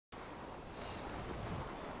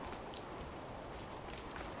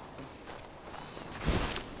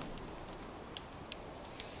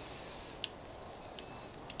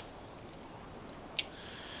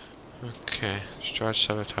Okay, let's try to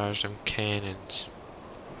sabotage them cannons.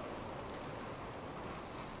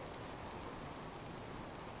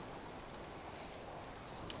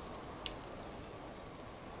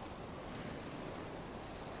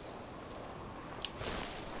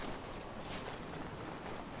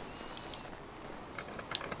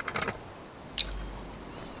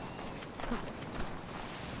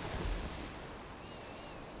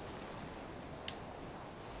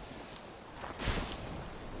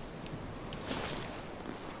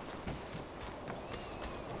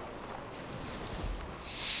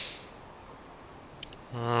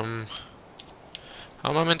 How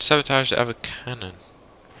am I meant to sabotage the other cannon?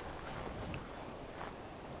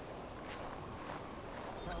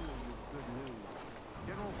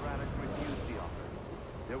 General Braddock refused the offer.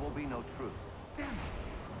 There will be no truce. Damn it!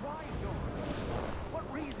 Why, George?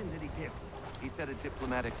 What reason did he give? He said a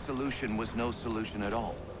diplomatic solution was no solution at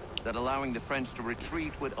all. That allowing the French to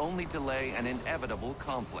retreat would only delay an inevitable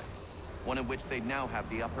conflict. One in which they'd now have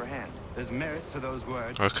the upper hand. There's merit to those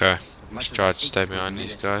words. Okay, let's try to stay behind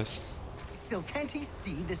these guys. Still, can't he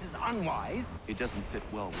see this is unwise? It doesn't sit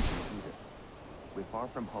well with me either. We're far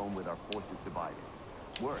from home with our forces divided.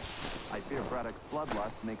 Worse, I fear Braddock's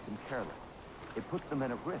bloodlust makes him careless. It puts the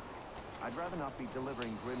men at risk. I'd rather not be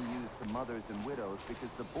delivering grim news to mothers and widows because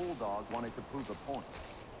the bulldog wanted to prove a point.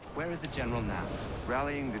 Where is the general now?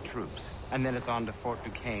 Rallying the troops. And then it's on to Fort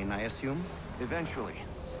Duquesne, I assume? Eventually.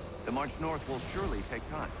 The march north will surely take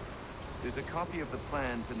time. There's a copy of the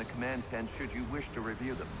plans in the command tent should you wish to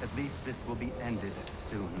review them. At least this will be ended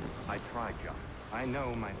soon. I tried, John. I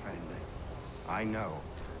know, my friend. I know.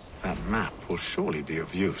 That map will surely be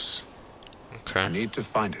of use. Okay. I need to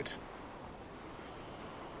find it.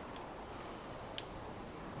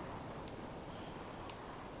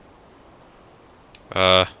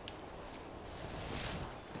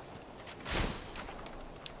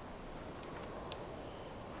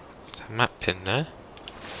 There's a map pin there.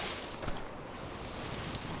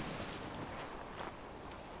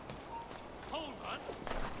 Hold on.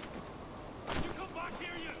 You come back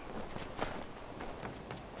here, you.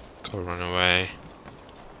 Go run away.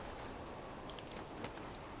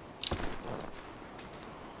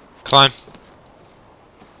 Climb.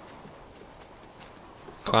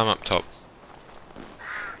 Climb up top.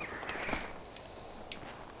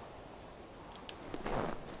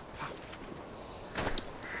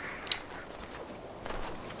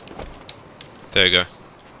 There you go.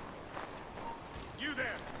 You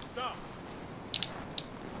there. Stop.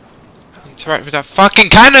 Interact with that fucking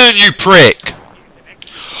cannon, you prick!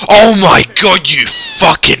 Oh my god, you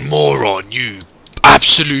fucking moron, you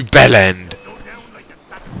absolute bellend.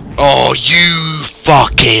 Oh, you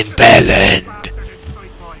fucking bellend.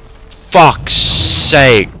 Fuck's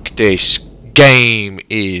sake, this game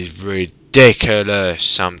is ridiculous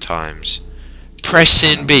sometimes.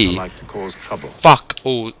 Pressing B. I like to cause trouble. Fuck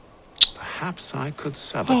all. Perhaps I could Oh,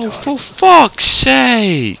 sabotage. for fuck's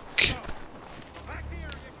sake!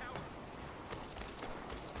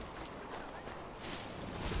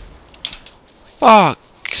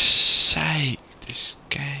 Fuck's sake, this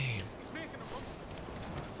game.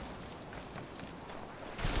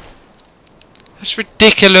 That's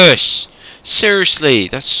ridiculous! Seriously,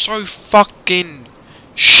 that's so fucking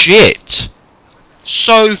shit!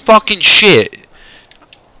 So fucking shit!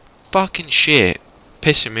 Fucking shit.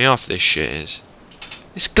 Pissing me off, this shit is.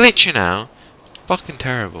 It's glitching out. Fucking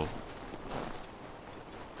terrible.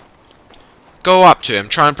 Go up to him,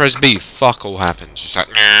 try and press B, fuck all happens. Just like,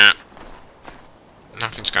 nah.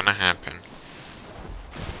 Nothing's gonna happen.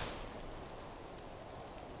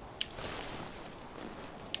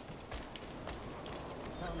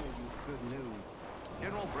 Tell me you good news.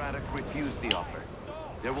 General Braddock refused the offer.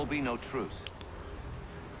 There will be no truce.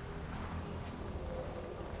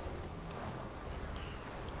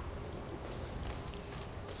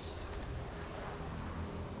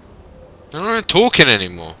 I'm not even talking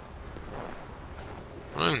anymore.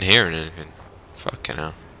 I'm not even hearing anything. Fucking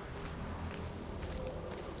hell.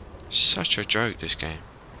 Such a joke, this game.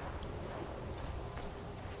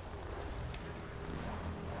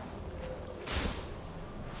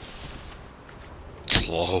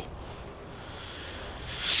 Whoa.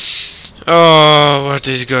 Oh, what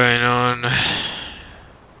is going on?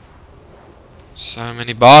 So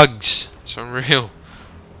many bugs. It's unreal.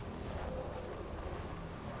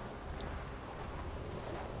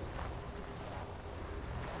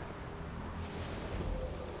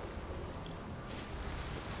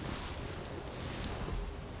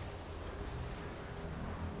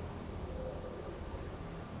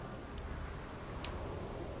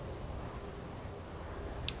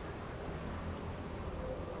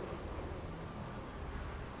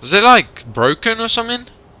 Was it like broken or something?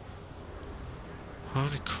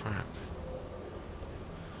 Holy crap.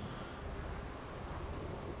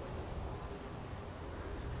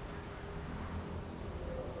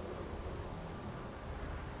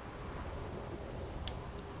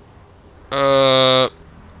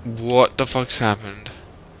 What the fuck's happened?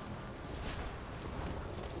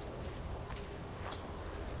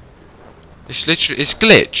 It's literally, it's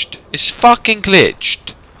glitched. It's fucking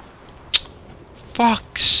glitched.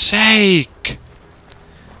 Fuck's sake.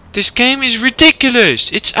 This game is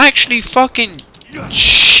ridiculous. It's actually fucking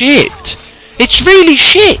shit. It's really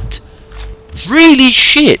shit. Really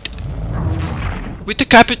shit. With the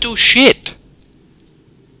capital shit.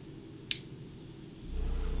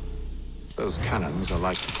 Those cannons are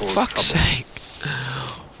like to cause Fuck's trouble. sake.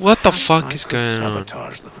 What the fuck I is could going on?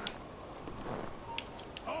 sabotage them.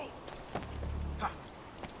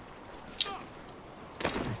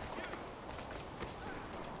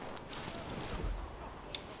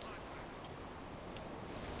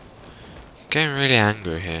 Getting really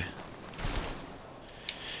angry here.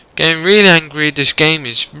 Getting really angry. This game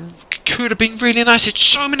is could have been really nice. It's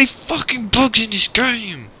so many fucking bugs in this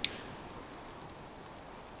game.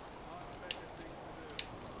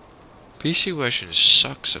 PC version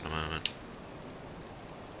sucks at the moment.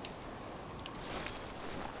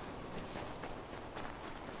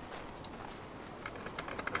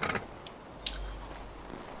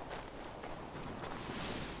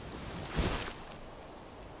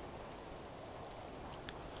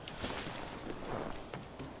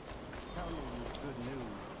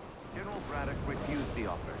 General Braddock refused the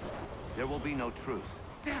offer. There will be no truce.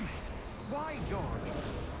 Damn it! Why, George?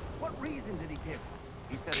 What reason did he give?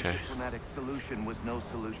 He said Okay. a diplomatic solution was no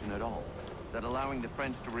solution at all. That allowing the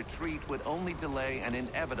French to retreat would only delay an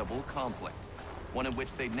inevitable conflict. One in which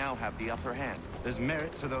they'd now have the upper hand. There's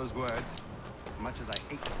merit to those words, as much as I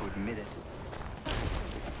hate to admit it.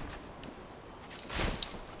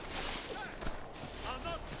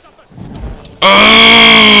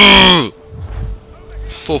 Oh!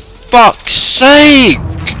 For fuck's sake!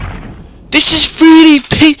 This is really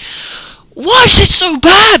Why is it so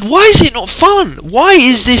bad? Why is it not fun? Why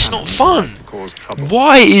is this not fun? To cause trouble.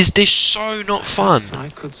 Why is this so not fun? I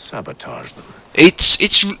could sabotage them.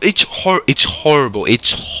 It's horrible.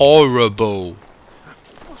 It's horrible.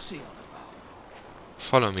 What's he on about?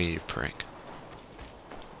 Follow me, you prick.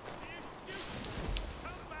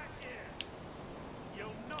 Come back here.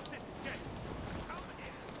 You'll not escape. Come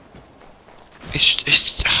here.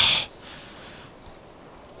 It's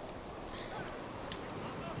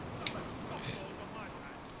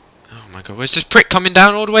Oh my god, where's this prick coming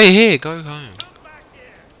down all the way here? Go home. Come back here.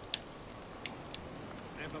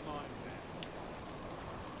 Never mind then.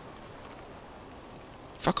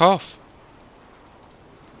 Fuck off.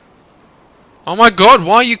 Oh my god,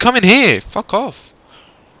 why are you coming here? Fuck off.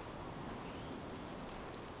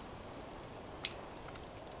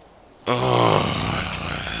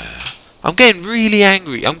 Ugh. I'm getting really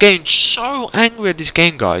angry. I'm getting so angry at this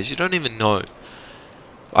game, guys. You don't even know.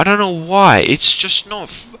 I don't know why. It's just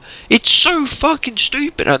not... It's so fucking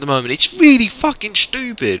stupid at the moment. It's really fucking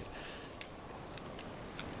stupid.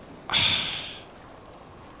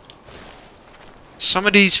 Some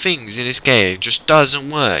of these things in this game just doesn't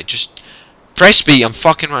work. Just press B. I'm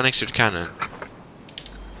fucking right next to the cannon.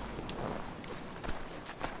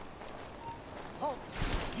 Halt!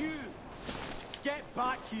 You! Get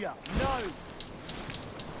back here! No!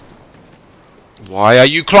 Why are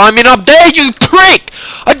you climbing up there, you prick?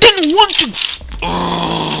 I didn't want to...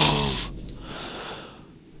 Oh.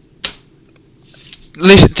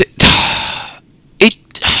 Listen, it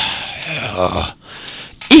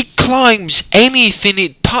climbs anything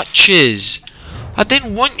it touches. I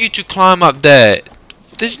didn't want you to climb up there.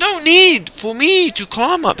 There's no need for me to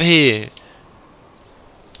climb up here.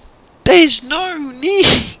 There's no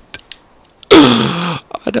need.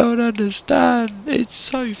 I don't understand. It's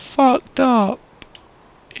so fucked up.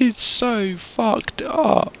 It's so fucked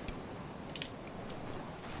up.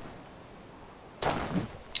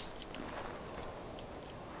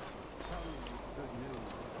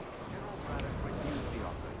 General Braddock refused the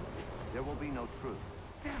offer. There will be no truce.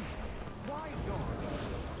 Damn it! Why, George?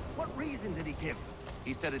 What reason did he give?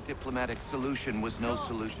 He said a diplomatic solution was no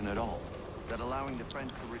solution at all. That allowing the French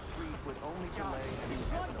to retreat would only delay an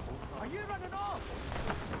inevitable Are you running off?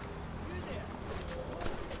 You there?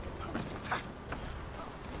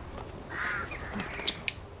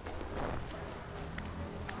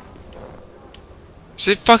 Is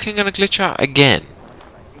it fucking gonna glitch out again?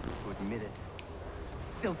 I hate to admit it.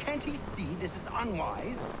 Still, can't he see this is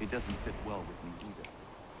unwise? It doesn't fit well with me either.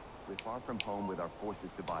 We're far from home with our forces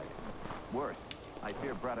divided. Worse, I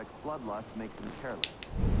fear Braddock's bloodlust makes him careless.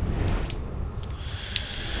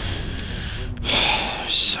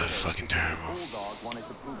 So fucking terrible. Bulldog wanted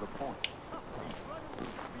to prove a point.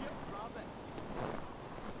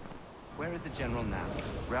 Where is the general now?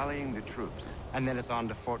 Rallying the troops. And then it's on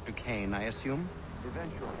to Fort Duquesne, I assume?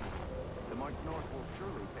 Eventually. The march north will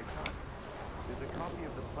surely take time. There's a copy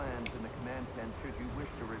of the plans in the command tent should you wish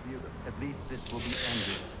to review them. At least this will be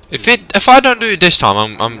ended. If I don't do it this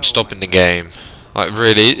time, I'm stopping the game. Like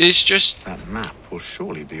really, it's just That map will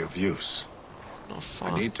surely be of use. not I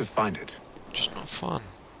fun. need to find it. Just not fun.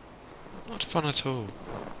 Not fun at all.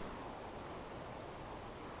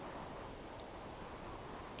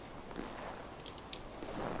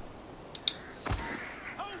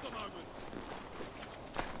 Hold a moment.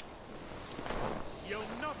 You'll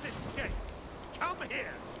not escape. Come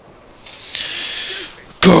here.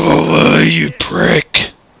 Go away, you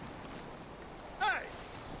prick! Hey,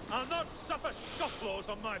 I'll not suffer scofflaws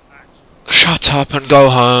on my patch. Shut up and go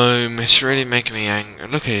home. It's really making me angry.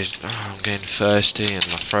 Look at it. Oh, I'm getting thirsty and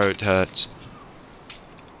my throat hurts.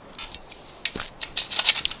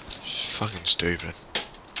 It's fucking stupid.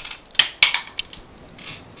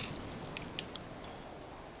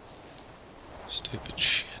 Stupid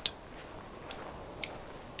shit.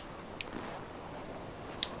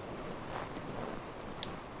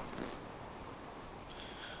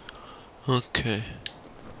 Okay.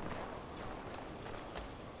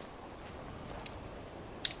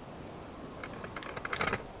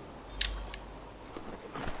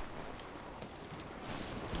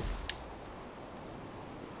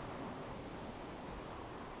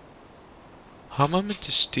 How am I meant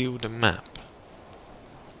to steal the map?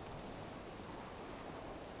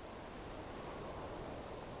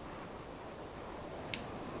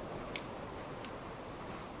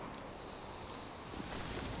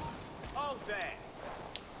 Hold there.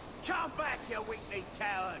 Come back, you weak-kneed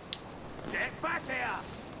coward. Get back here.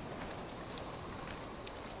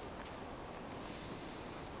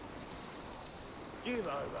 Give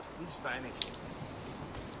over. He's vanished.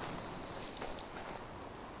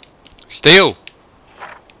 Steal!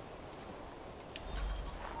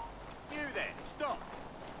 You there, stop.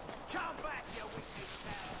 Come back, you weak-kneed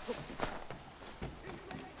coward.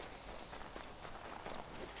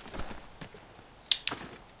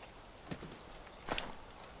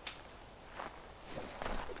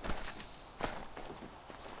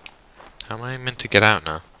 How am I meant to get out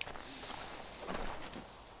now?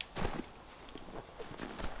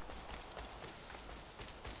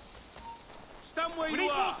 Stand where you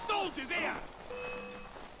are. More soldiers here.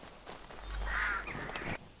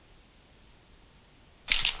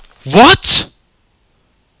 What?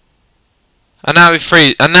 And now it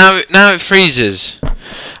freezes. And now it freezes.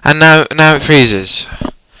 And now it freezes.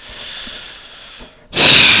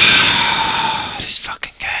 This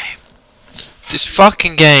fucking game. This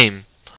fucking game.